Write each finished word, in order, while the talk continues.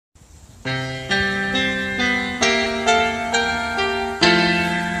We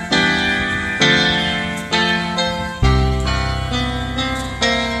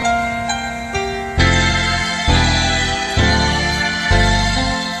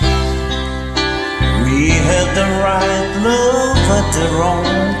had the right love at the wrong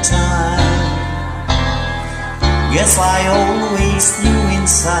time. Guess I always knew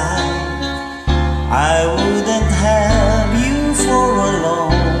inside I wouldn't have you for a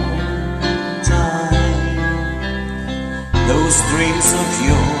long time. Those dreams of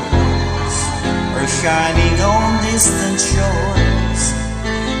yours are shining on distant shores,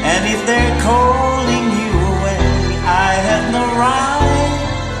 and if they're calling you away, I have no right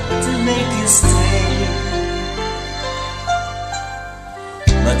to make you stay.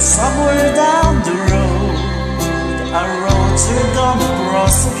 But somewhere down the road, our roads are gonna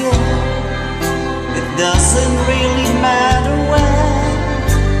cross again. It doesn't really matter when,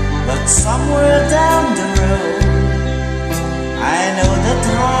 but somewhere down the road, I know that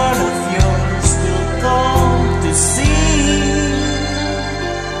heart of yours will come to see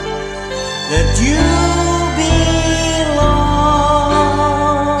that you belong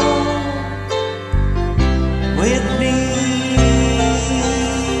with me.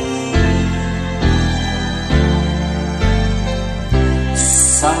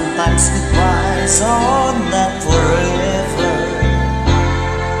 Sometimes goodbyes are not forever.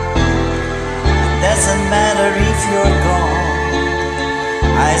 It doesn't matter if you're gone,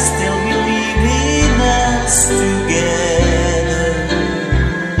 I still believe in us together.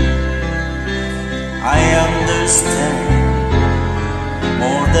 I understand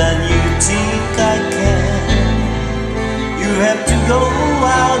more than you think I can. You have to go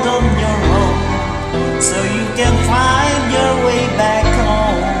out on your own so you can find your way back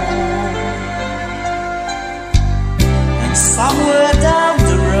home. And somewhere down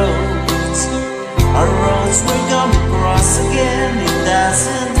the road, our roads will come across again. It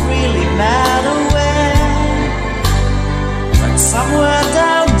doesn't really matter when, but somewhere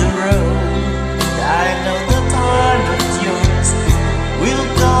down the road, I know that heart of yours will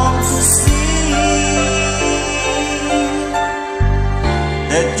come to see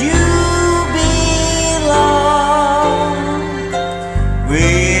that you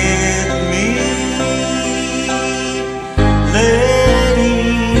with me.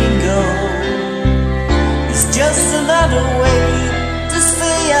 Letting go is just another way to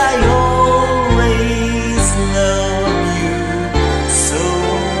say I always love you so.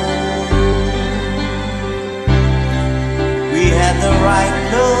 We had the right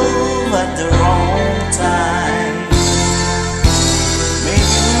love at the wrong time.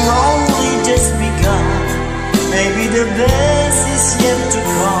 Maybe we've only just begun. Maybe the best is yet to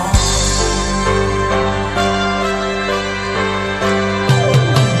come.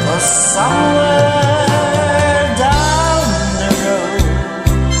 'Cause somewhere down the road,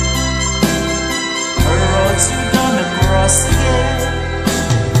 our roads we're gonna cross again.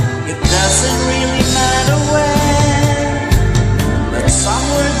 It doesn't really matter when, but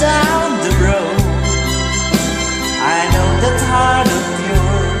somewhere down the road, I know that heart of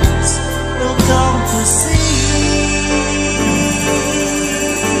yours will come to see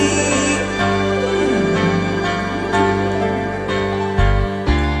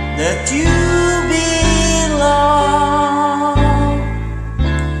that you